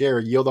 19 a share,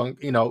 yield on,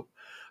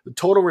 the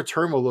total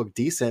return will look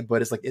decent,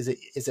 but it's like, is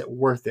it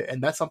worth it?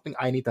 And that's something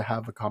I need to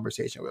have a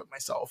conversation with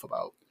myself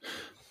about.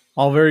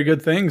 All very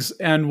good things.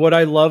 And what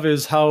I love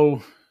is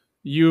how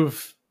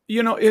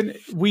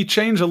we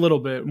change a little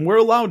bit, and we're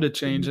allowed to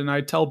change. And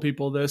I tell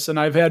people this, and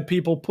I've had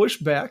people push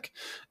back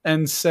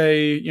and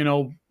say,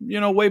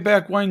 way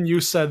back when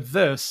you said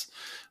this.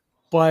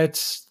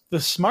 But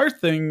the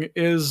smart thing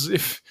is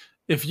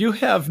if you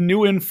have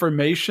new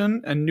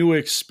information and new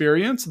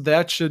experience,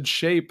 that should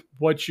shape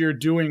what you're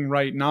doing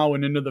right now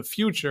and into the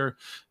future.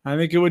 I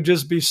think it would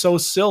just be so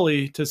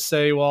silly to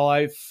say, well,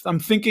 I'm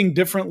thinking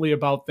differently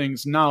about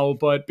things now,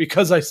 but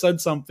because I said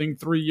something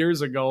 3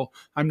 years ago,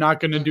 I'm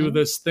not going to do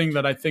this thing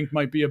that I think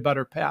might be a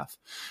better path.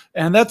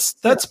 And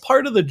that's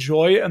part of the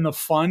joy and the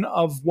fun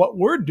of what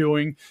we're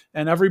doing,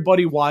 and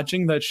everybody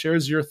watching that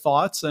shares your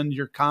thoughts and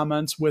your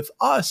comments with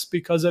us,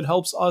 because it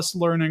helps us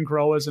learn and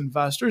grow as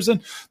investors.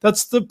 And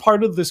that's the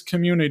part of this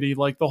community,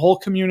 like the whole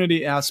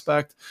community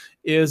aspect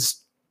is,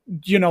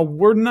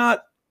 we're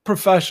not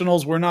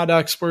professionals. We're not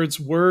experts.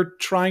 We're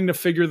trying to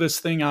figure this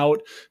thing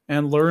out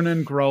and learn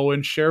and grow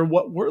and share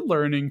what we're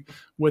learning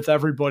with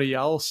everybody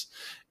else.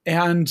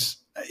 And,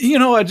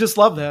 I just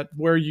love that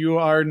where you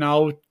are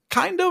now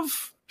kind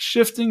of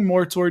shifting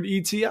more toward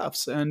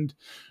ETFs and,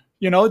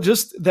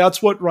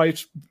 that's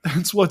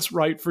what's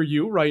right for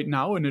you right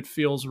now. And it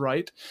feels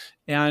right.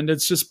 And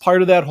it's just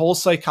part of that whole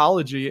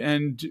psychology.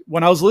 And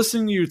when I was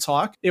listening to you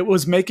talk, it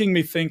was making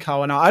me think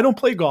how, and I don't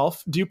play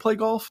golf. Do you play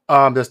golf?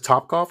 Does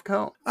Topgolf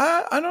count?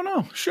 I don't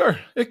know. Sure.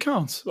 It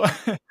counts.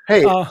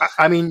 Hey,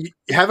 you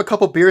have a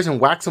couple beers and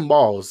whack some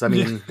balls.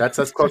 That's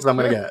as close as I'm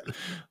going to get.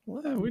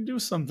 Well, we do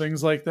some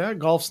things like that.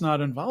 Golf's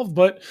not involved,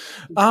 but,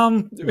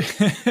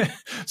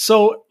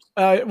 so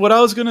what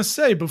I was going to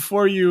say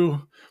before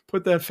you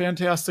put that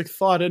fantastic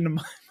thought into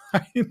my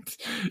right,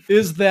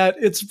 is that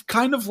it's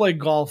kind of like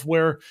golf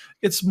where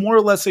it's more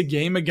or less a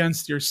game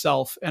against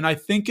yourself. And I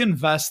think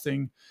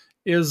investing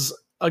is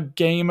a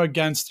game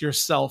against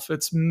yourself.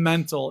 It's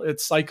mental,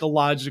 it's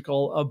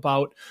psychological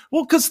about,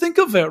 well, because think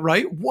of it,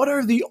 right?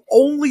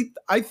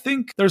 I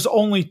think there's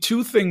only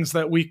two things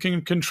that we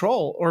can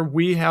control or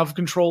we have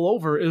control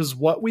over is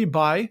what we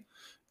buy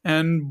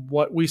and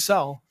what we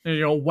sell,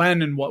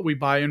 when and what we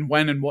buy and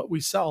when and what we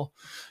sell.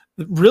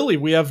 Really,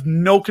 we have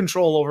no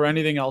control over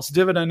anything else.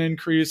 Dividend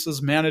increases,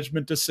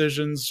 management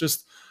decisions,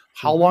 just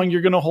how long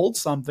you're going to hold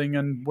something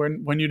and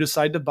when you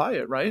decide to buy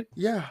it, right?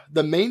 Yeah.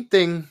 The main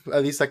thing,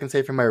 at least I can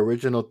say from my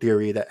original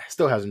theory that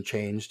still hasn't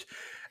changed,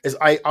 is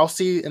I'll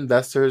see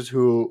investors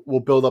who will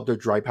build up their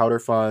dry powder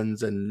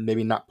funds and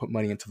maybe not put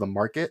money into the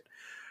market.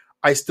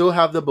 I still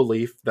have the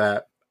belief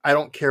that I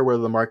don't care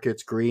whether the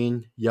market's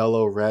green,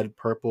 yellow, red,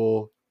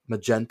 purple,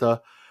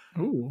 magenta.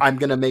 Ooh. I'm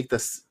going to make the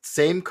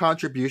same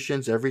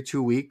contributions every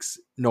 2 weeks,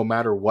 no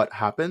matter what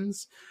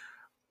happens.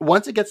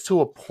 Once it gets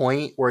to a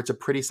point where it's a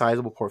pretty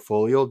sizable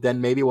portfolio,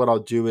 then maybe what I'll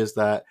do is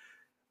that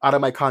out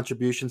of my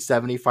contribution,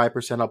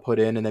 75% I'll put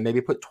in and then maybe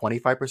put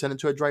 25%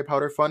 into a dry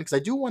powder fund. Because I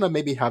do want to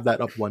maybe have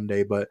that up one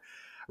day. But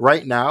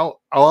right now,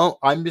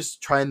 I'm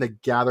just trying to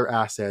gather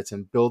assets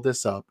and build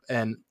this up.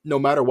 And no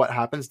matter what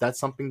happens, that's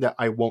something that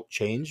I won't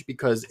change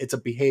because it's a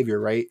behavior,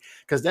 right?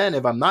 Because then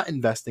if I'm not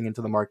investing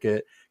into the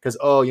market, because,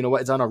 you know what,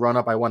 it's on a run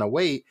up, I want to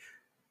wait.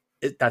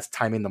 That's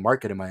timing the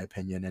market, in my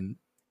opinion.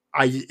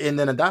 And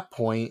then at that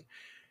point,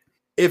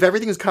 if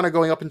everything is kind of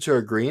going up into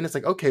a green, it's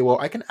like, okay, well,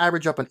 I can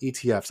average up on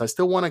ETFs. I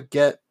still want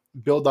to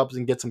build up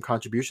and get some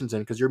contributions in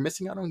because you're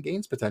missing out on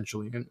gains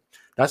potentially. And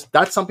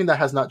that's something that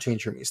has not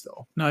changed for me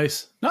still.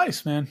 Nice,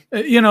 man.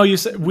 You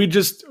said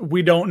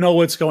we don't know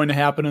what's going to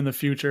happen in the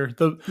future.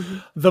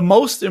 The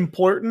most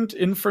important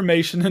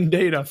information and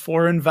data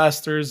for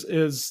investors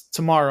is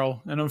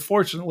tomorrow. And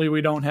unfortunately,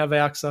 we don't have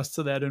access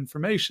to that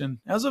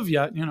information as of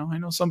yet. I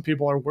know some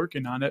people are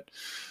working on it.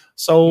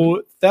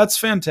 So that's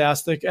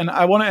fantastic. And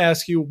I want to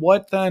ask you,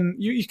 what then,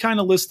 you kind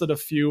of listed a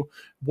few.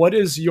 What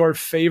is your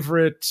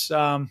favorite, you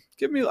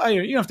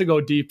don't have to go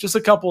deep, just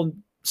a couple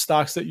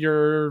stocks that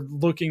you're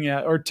looking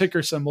at or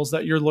ticker symbols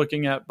that you're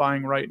looking at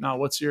buying right now.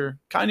 What's your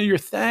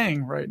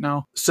thing right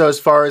now? So as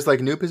far as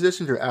like new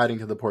positions or adding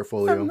to the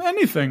portfolio?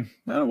 Anything,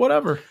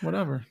 whatever.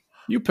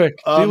 You pick,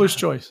 dealer's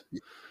choice.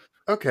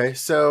 Okay.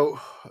 So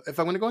if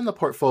I'm going to go in the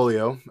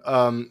portfolio,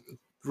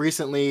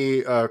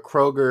 recently,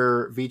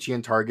 Kroger, Vici,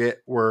 and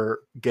Target were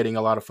getting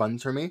a lot of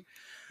funds for me.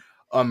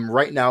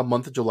 Right now,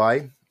 month of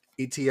July,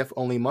 ETF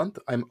only month.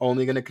 I'm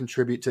only going to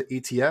contribute to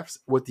ETFs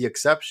with the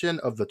exception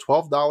of the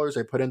 $12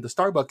 I put into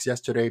Starbucks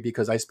yesterday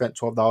because I spent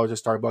 $12 at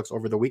Starbucks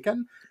over the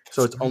weekend.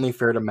 So it's only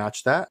fair to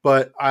match that.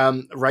 But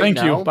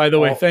Thank you, by the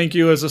way. Thank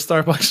you as a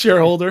Starbucks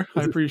shareholder.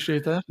 I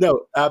appreciate that.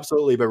 No,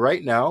 absolutely. But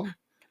right now,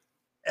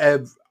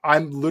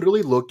 I'm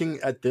literally looking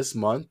at this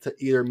month to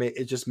either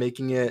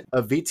making it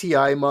a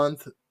VTI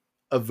month,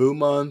 a VU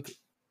month,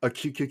 a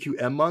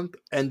QQQM month,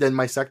 and then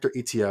my sector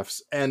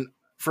ETFs. And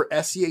for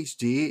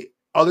SCHD,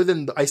 other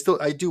than I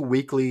do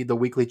the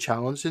weekly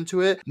challenge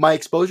into it, my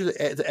exposure to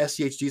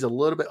SCHD is a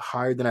little bit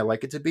higher than I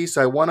like it to be.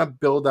 So I want to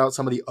build out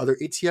some of the other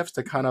ETFs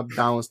to kind of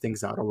balance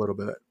things out a little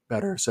bit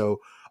better. So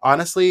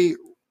honestly,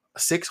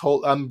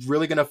 I'm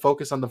really going to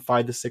focus on the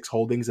 5 to 6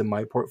 holdings in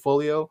my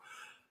portfolio.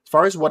 As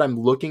far as what I'm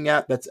looking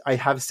at, I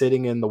have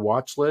sitting in the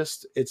watch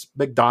list, it's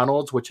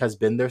McDonald's, which has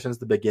been there since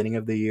the beginning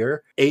of the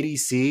year.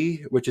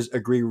 ADC, which is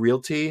Agree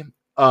Realty.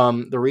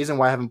 The reason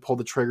why I haven't pulled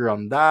the trigger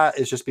on that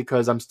is just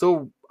because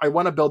I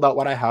want to build out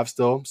what I have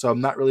still. So I'm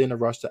not really in a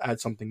rush to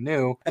add something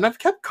new. And I've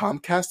kept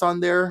Comcast on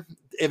there.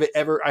 If it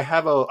ever, I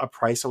have a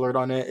price alert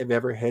on it. If it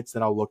ever hits,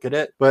 then I'll look at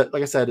it. But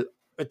like I said,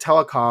 with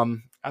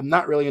telecom, I'm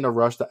not really in a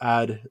rush to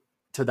add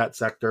to that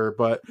sector,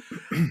 but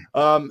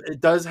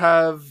it does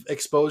have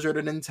exposure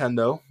to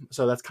Nintendo,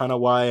 so that's kind of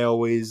why I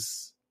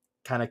always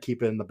kind of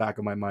keep it in the back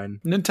of my mind.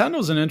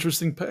 Nintendo's an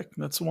interesting pick.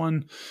 That's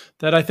one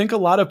that I think a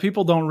lot of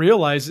people don't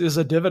realize is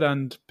a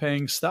dividend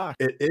paying stock.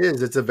 It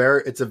is. It's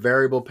a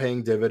variable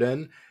paying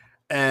dividend,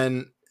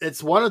 and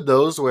it's one of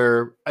those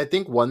where I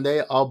think one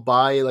day I'll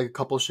buy like a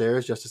couple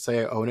shares just to say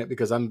I own it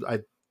because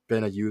I've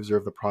been a user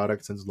of the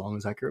product since as long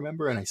as I can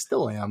remember, and I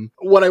still am.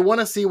 What I want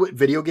to see with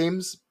video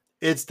games,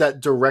 it's that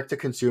direct to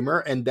consumer,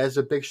 and there's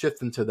a big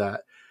shift into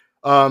that.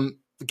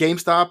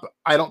 GameStop,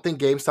 I don't think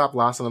GameStop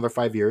lasts another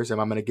 5 years, and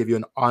I'm going to give you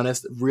an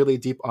honest, really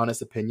deep,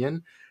 honest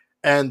opinion.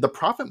 And the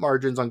profit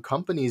margins on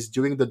companies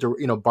doing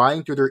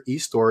buying through their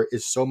e-store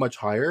is so much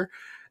higher.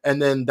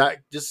 And then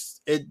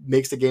it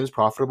makes the games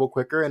profitable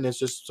quicker, and it's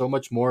just so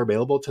much more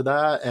available to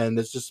that. And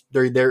it's just,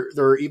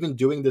 they're even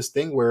doing this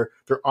thing where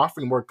they're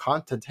offering more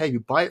content. Hey, you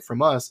buy it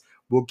from us,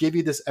 we'll give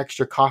you this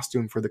extra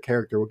costume for the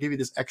character. We'll give you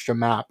this extra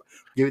map.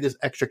 We'll give you this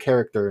extra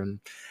character. And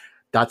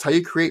that's how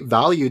you create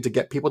value to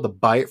get people to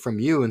buy it from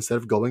you instead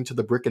of going to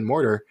the brick and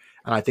mortar.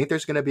 And I think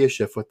there's going to be a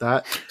shift with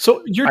that.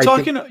 So you're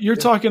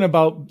talking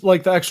about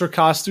like the extra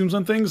costumes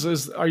and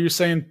things. Are you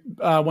saying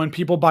when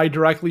people buy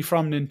directly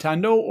from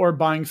Nintendo or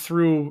buying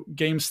through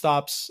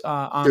GameStop's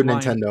online? Through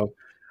Nintendo.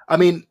 I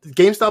mean,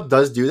 GameStop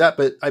does do that,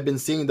 but I've been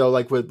seeing though,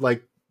 like with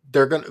like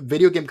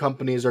video game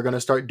companies are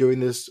gonna start doing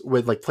this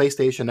with like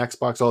PlayStation,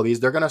 Xbox, all these.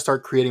 They're gonna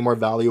start creating more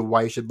value.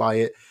 Why you should buy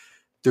it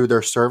through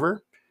their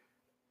server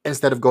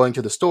instead of going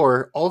to the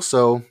store.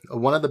 Also,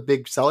 one of the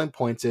big selling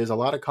points is a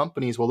lot of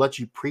companies will let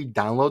you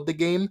pre-download the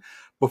game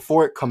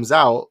before it comes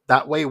out.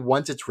 That way,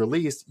 once it's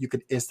released, you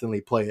can instantly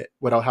play it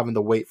without having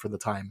to wait for the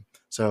time.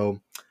 So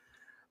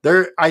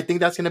I think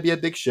that's going to be a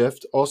big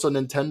shift. Also,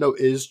 Nintendo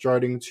is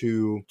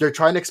they're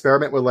trying to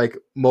experiment with like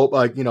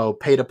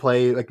pay to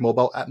play, like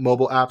mobile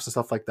apps and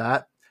stuff like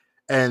that.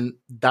 And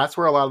that's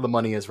where a lot of the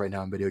money is right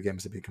now in video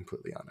games, to be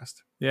completely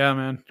honest. Yeah,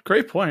 man.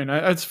 Great point.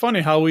 It's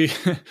funny how we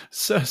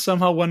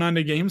somehow went on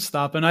to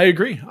GameStop, and I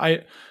agree.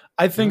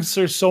 I think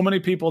there's so many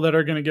people that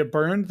are going to get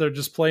burned. They're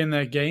just playing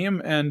that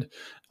game, and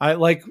I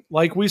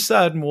like we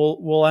said, and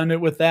we'll end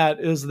it with that,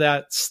 is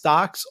that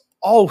stocks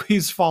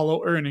always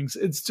follow earnings.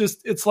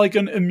 It's like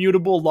an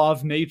immutable law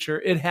of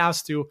nature. It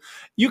has to.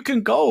 You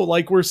can go,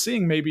 like we're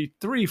seeing, maybe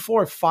 3,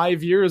 4,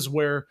 5 years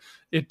where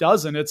it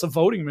doesn't. It's a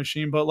voting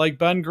machine. But like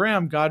Ben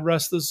Graham, God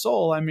rest his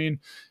soul, I mean,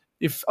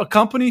 if a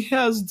company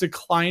has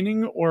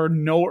declining or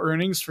no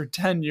earnings for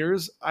 10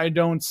 years, I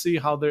don't see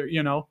how they're,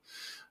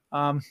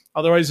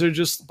 otherwise they're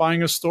just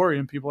buying a story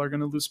and people are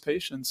going to lose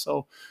patience.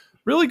 So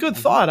really good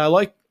thought. I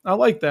like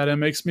that. It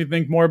makes me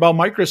think more about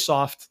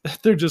Microsoft.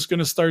 They're just going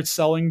to start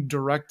selling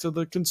direct to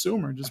the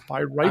consumer. Just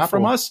buy right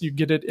from us. You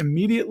get it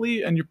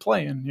immediately and you're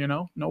playing,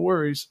 no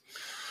worries.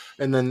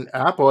 And then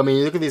Apple, I mean,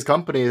 you look at these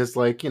companies, it's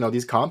like,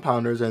 these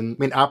compounders. And I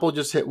mean, Apple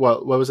just hit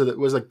what was it? It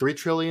was like $3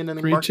 trillion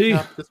in market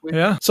cap this week.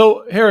 Yeah.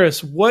 So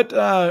Harris,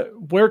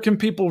 where can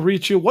people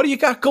reach you? What do you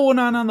got going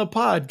on the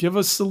pod? Give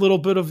us a little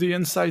bit of the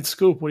inside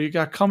scoop. What do you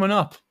got coming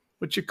up?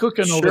 What you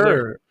cooking over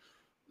there?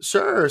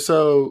 Sure.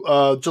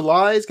 So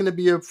July is going to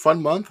be a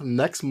fun month.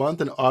 Next month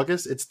in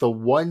August, it's the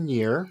 1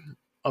 year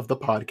of the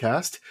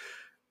podcast.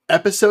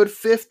 Episode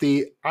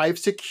 50, I've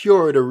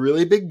secured a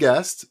really big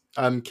guest.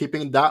 I'm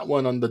keeping that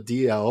one on the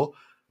DL.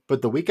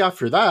 But the week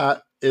after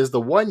that is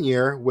the 1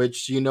 year,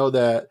 which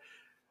that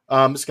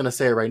I'm just going to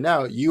say it right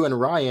now. You and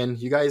Ryan,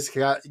 you guys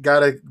got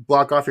to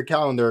block off your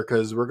calendar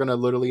because we're going to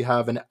literally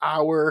have an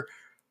hour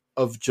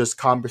of just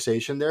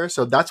conversation there.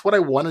 So that's what I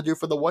want to do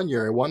for the 1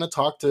 year. I want to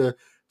talk to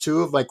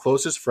two of my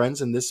closest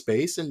friends in this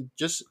space and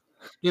just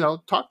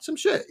talk some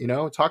shit,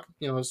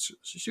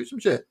 shoot some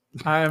shit.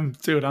 I'm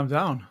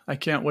down. I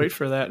can't wait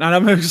for that. And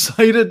I'm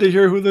excited to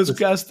hear who this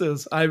guest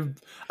is. I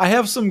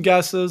have some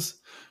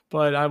guesses,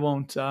 but I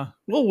won't,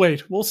 we'll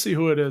wait. We'll see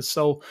who it is.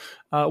 So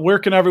where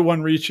can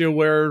everyone reach you?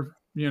 Where,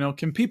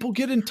 can people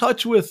get in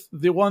touch with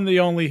the one,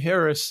 the only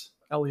Harris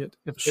Elliott?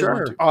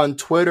 Sure. On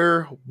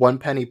Twitter, One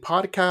Penny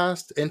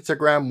Podcast,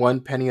 Instagram, One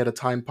Penny at a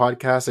Time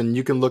Podcast. And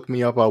you can look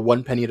me up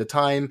One Penny at a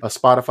Time,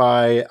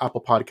 Spotify,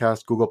 Apple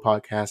Podcast, Google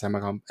Podcast,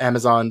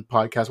 Amazon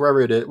Podcast,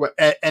 wherever it is,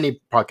 any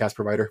podcast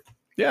provider.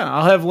 Yeah,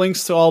 I'll have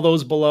links to all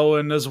those below,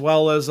 and as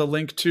well as a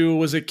link to,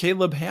 was it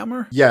Caleb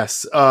Hammer?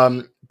 Yes.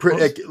 You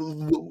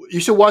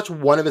should watch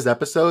one of his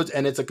episodes,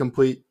 and it's a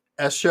complete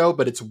S show,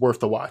 but it's worth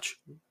the watch.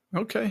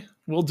 Okay,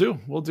 we'll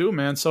do,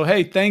 man. So,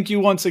 hey, thank you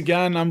once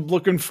again. I'm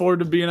looking forward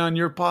to being on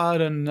your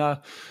pod and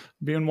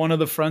being one of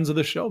the friends of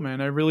the show,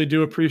 man. I really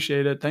do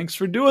appreciate it. Thanks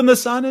for doing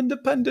this on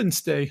Independence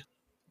Day.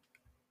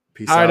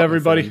 Peace out. All right, out,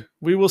 everybody.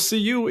 We will see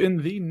you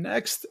in the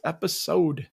next episode.